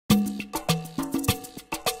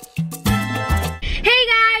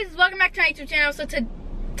back to my YouTube channel. So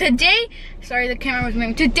today, sorry the camera was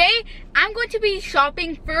moving. Today I'm going to be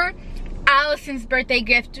shopping for Alisson's birthday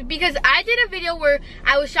gift because I did a video where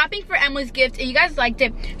I was shopping for Emily's gift and you guys liked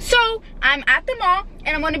it. So I'm at the mall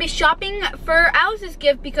and I'm going to be shopping for Alisson's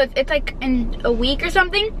gift because it's like in a week or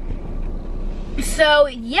something. So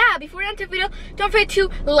yeah, before we get into the video, don't forget to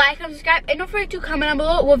like and subscribe, and don't forget to comment down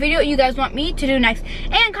below what video you guys want me to do next,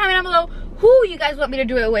 and comment down below who you guys want me to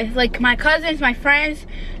do it with, like my cousins, my friends,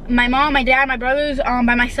 my mom, my dad, my brothers,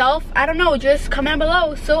 by myself. I don't know, just comment down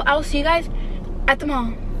below. So I'll see you guys at the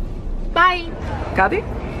mall. Bye. Kathy?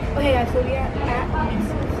 Okay guys, so we are at Alisson's.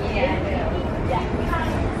 Yeah.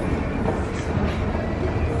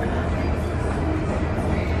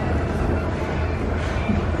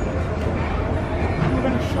 We're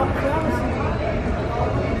gonna shop for Alisson's.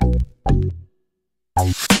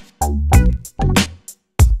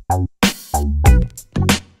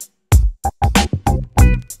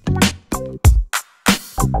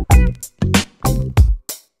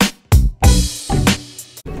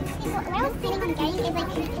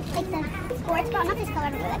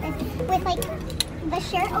 With like the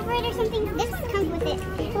shirt over it or something. This one comes with it.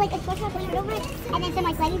 So like a sports bra with a shirt over it, and then some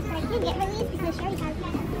like leggings, but I can't get really these because the shirt has it.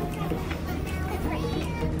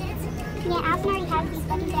 Yeah, Allison already has these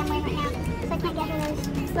leggings that I'm wearing right now, so I can't get her those.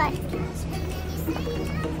 But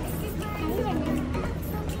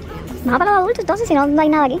no para los adultos, entonces si no hay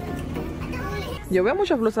nada aquí. Yo veo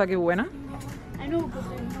muchas blusas aquí buenas. I know, but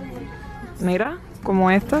they're not like... Mira, como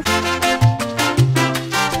estas.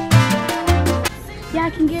 Yeah, I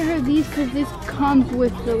can get her these because this comes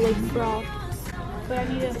with the like bra. But I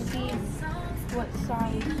need to see what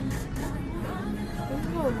size. This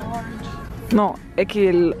is a large. No,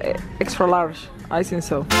 XL, extra large. I think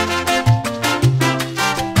so.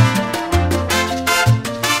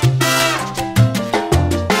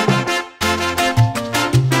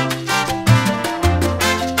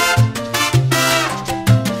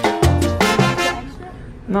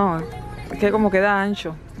 No, es que como queda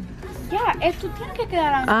ancho. Yeah, esto tiene que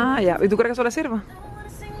quedar ancho. Ah, ya. ¿Y tú crees que eso le sirva?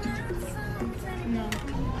 No.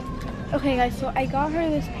 Okay guys, so I got her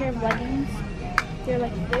this pair of leggings. They're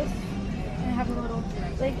like this. And they have a little,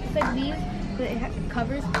 like, it's like these, but it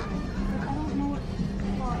covers. I don't know what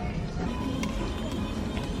it's called.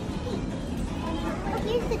 oh,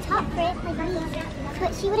 here's the top for it, like these.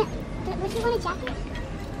 But she wouldn't. Would she want a jacket?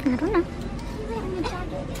 I don't know. She wouldn't want a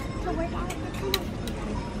jacket to work out.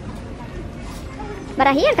 But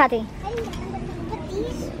here, Kathy. But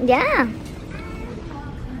these. Yeah.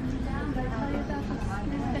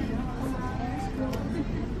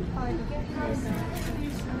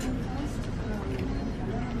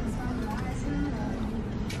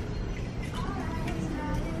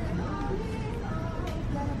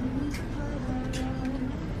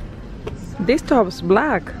 This top's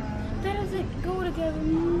black. That doesn't go together.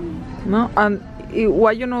 No, and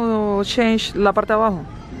why you no change la parte de abajo?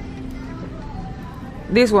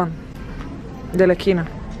 This one, de la esquina.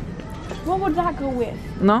 What would that go with?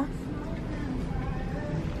 No?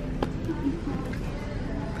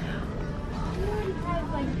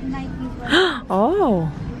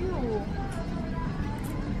 Oh.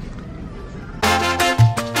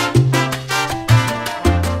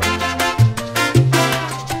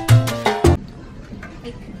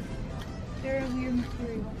 They're a weird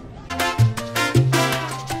material.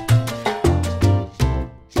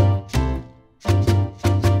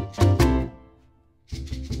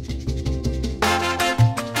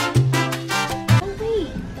 Oh wait,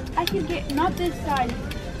 I could get not this side.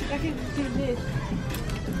 I could do this.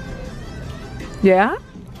 Yeah.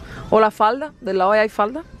 O la falda, del lado ahí hay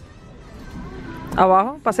falda.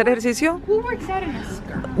 Abajo, para hacer ejercicio. Who works out in a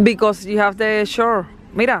skirt? Because you have the short.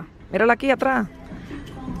 Mira, mírala aquí atrás.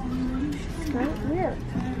 Skirt? Where?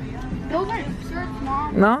 Those aren't shirts,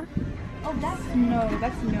 Mom. ¿No? Oh, that's no.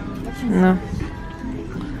 That's No.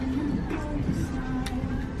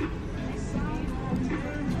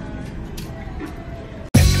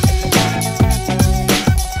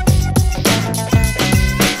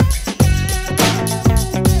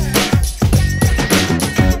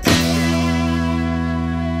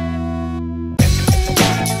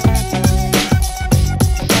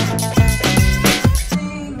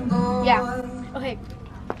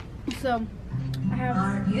 So I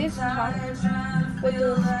have this top with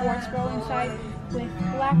the sports bra inside with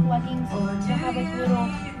black leggings that have like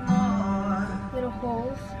little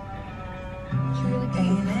holes. It's really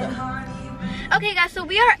cute. So. Okay guys, so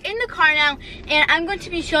we are in the car now and I'm going to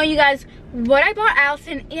be showing you guys what I bought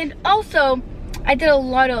Allison, and also I did a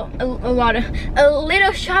little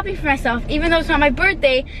shopping for myself. Even though it's not my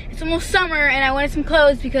birthday, it's almost summer, and I wanted some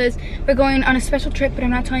clothes because we're going on a special trip, but I'm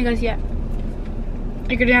not telling you guys yet.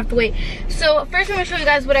 You're gonna have to wait. So first I'm gonna show you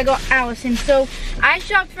guys what I got Allison. So I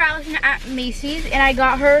shopped for Allison at Macy's, and I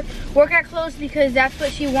got her workout clothes because that's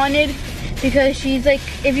what she wanted. Because she's like,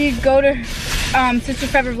 if you go to Sister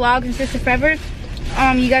Forever Vlogs and Sister Forever,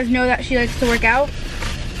 you guys know that she likes to work out.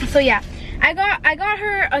 So yeah, I got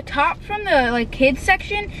her a top from the like kids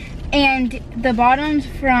section, and the bottoms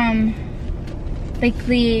from like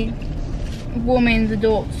the woman's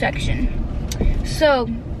adult section. So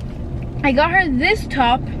I got her this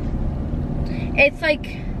top. It's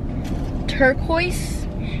like turquoise,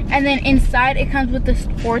 and then inside it comes with the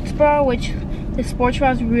sports bra, which the sports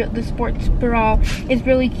bra is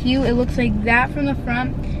really cute. It looks like that from the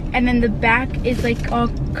front, and then the back is like all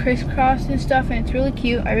crisscrossed and stuff, and it's really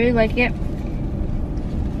cute. I really like it.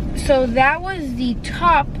 So that was the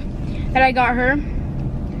top that I got her.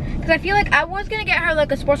 Because I feel like I was going to get her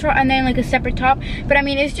like a sports bra and then like a separate top. But I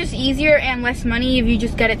mean, it's just easier and less money if you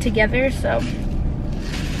just get it together, so.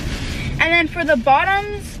 And then for the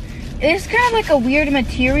bottoms, it's kind of like a weird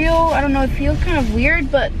material. I don't know, it feels kind of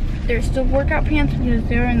weird, but they're still workout pants because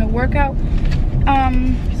they're in the workout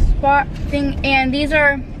spot thing. And these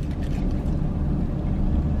are,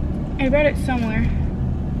 I read it somewhere.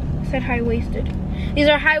 It said high-waisted. These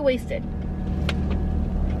are high-waisted.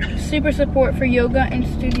 Super support for yoga and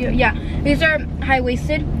studio. Yeah, these are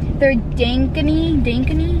high-waisted. They're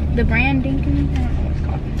Dankany, the brand Dankany. I don't know what it's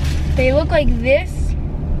called. They look like this.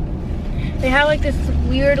 They have like this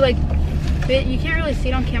weird like fit. You can't really see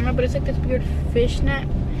it on camera, but it's like this weird fishnet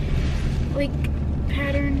like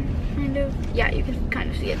pattern kind of. Yeah, you can kind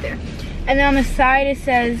of see it there. And then on the side it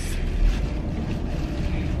says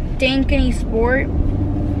Dankany Sport.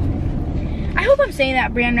 I hope I'm saying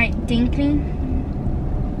that brand right.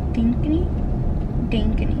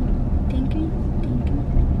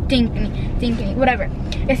 Dankany, whatever.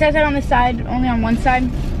 It says that on the side, only on one side.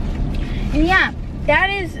 And yeah, that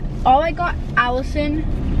is all I got Allison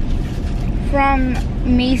from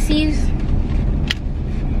Macy's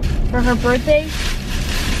for her birthday.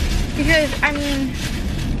 Because, I mean,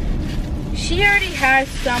 she already has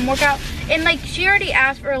some workout. And like, she already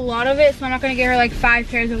asked for a lot of it, so I'm not gonna get her like 5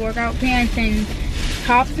 pairs of workout pants and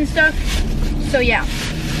tops and stuff. So yeah,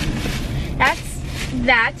 that's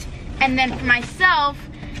that. And then for myself,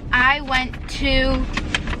 I went to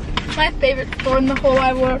my favorite store in the whole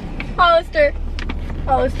wide world, Hollister.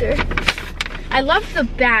 I love the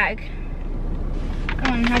bag.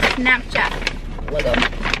 Oh, and it has Snapchat logo.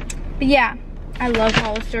 But yeah, I love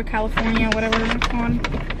Hollister, California, whatever it's called.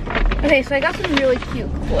 Okay, so I got some really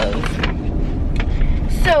cute clothes.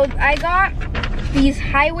 So I got these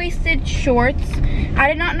high-waisted shorts. I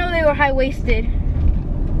did not know they were high-waisted.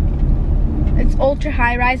 It's ultra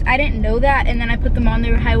high-rise. I didn't know that, and then I put them on.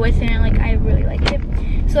 They were high-waisted, and like I really liked it.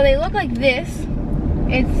 So they look like this.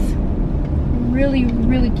 It's really,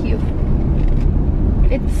 really cute.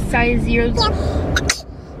 It's size 0.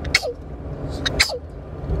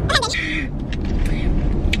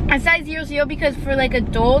 A size 00 because for like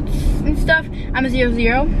adults and stuff, I'm a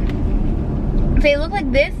 00. They look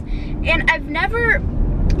like this, and I've never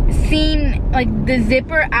seen like the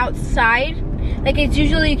zipper outside. Like, it's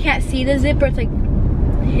usually you can't see the zipper, it's like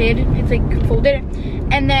hid, it's like folded.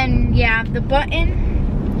 And then yeah, the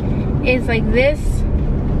button is like this,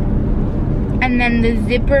 and then the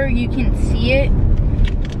zipper, you can see it.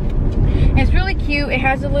 And it's really cute. It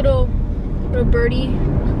has a little birdie.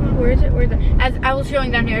 Where is it? Where is it? As I was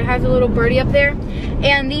showing down here, it has a little birdie up there.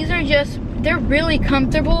 And these are just, they're really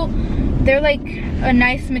comfortable. They're like a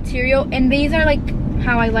nice material, and these are like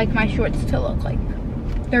how I like my shorts to look like.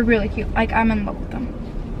 They're really cute. Like, I'm in love with them.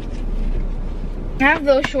 I have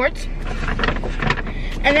those shorts.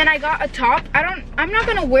 And then I got a top. I'm not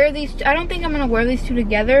gonna wear these. I don't think I'm gonna wear these two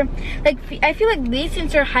together. Like, I feel like these,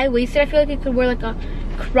 since they're high-waisted, I feel like you could wear like a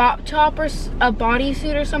crop top or a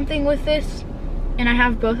bodysuit or something with this. And I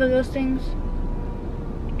have both of those things.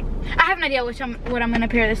 I have an idea what I'm gonna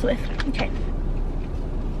pair this with. Okay.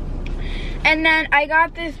 And then I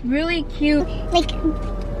got this really cute, like,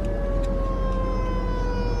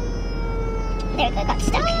 there it got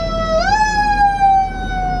stuck.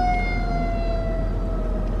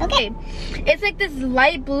 Okay. It's like this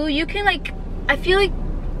light blue. You can like, I feel like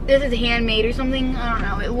this is handmade or something. I don't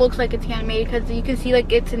know. It looks like it's handmade because you can see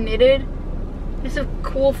like it's knitted. It's a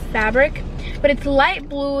cool fabric, but it's light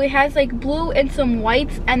blue. It has like blue and some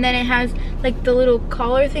whites, and then it has like the little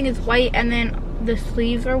collar thing is white, and then the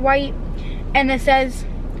sleeves are white. And it says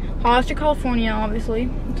Hollister, California, obviously.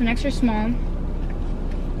 It's an extra small.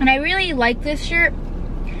 And I really like this shirt.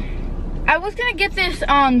 I was gonna get this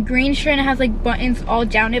green shirt and it has like buttons all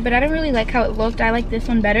down it, but I didn't really like how it looked. I like this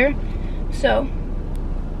one better. So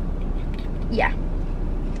yeah,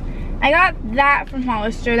 I got that from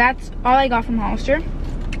Hollister. That's all I got from Hollister.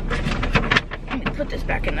 Let me put this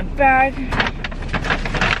back in the bag.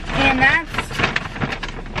 And that's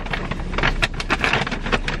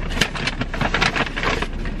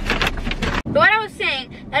but what I was saying,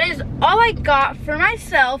 that is all I got for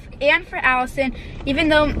myself and for Allison, even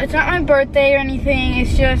though it's not my birthday or anything.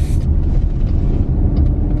 It's just,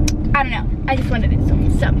 I don't know, I just wanted it. So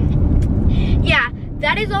yeah,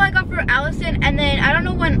 that is all I got for Allison. And then I don't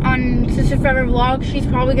know when on Sister Forever vlog she's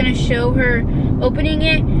probably gonna show her opening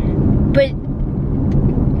it, but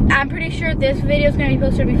I'm pretty sure this video is gonna be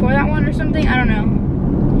posted before that one or something. I don't know,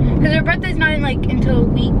 because her birthday's not in like until a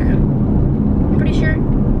week, I'm pretty sure.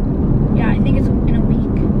 Yeah, I think it's in a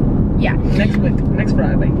week. Yeah. Next week, next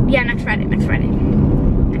Friday. Yeah, next Friday.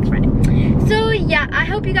 So yeah, I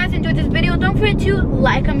hope you guys enjoyed this video. Don't forget to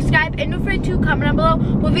like, subscribe, and don't forget to comment down below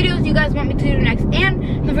what videos you guys want me to do next. And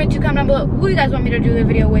don't forget to comment down below who you guys want me to do the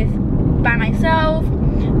video with. By myself,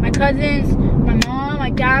 my cousins, my mom, my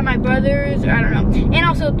dad, my brothers, or I don't know. And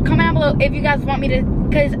also comment down below if you guys want me to,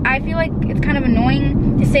 because I feel like it's kind of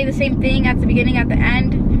annoying to say the same thing at the beginning, at the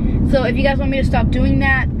end. So if you guys want me to stop doing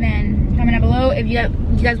that, then comment down below. If you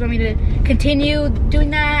guys want me to continue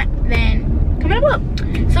doing that, then comment down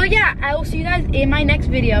below. So yeah, I will see you guys in my next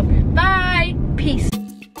video. Bye. Peace.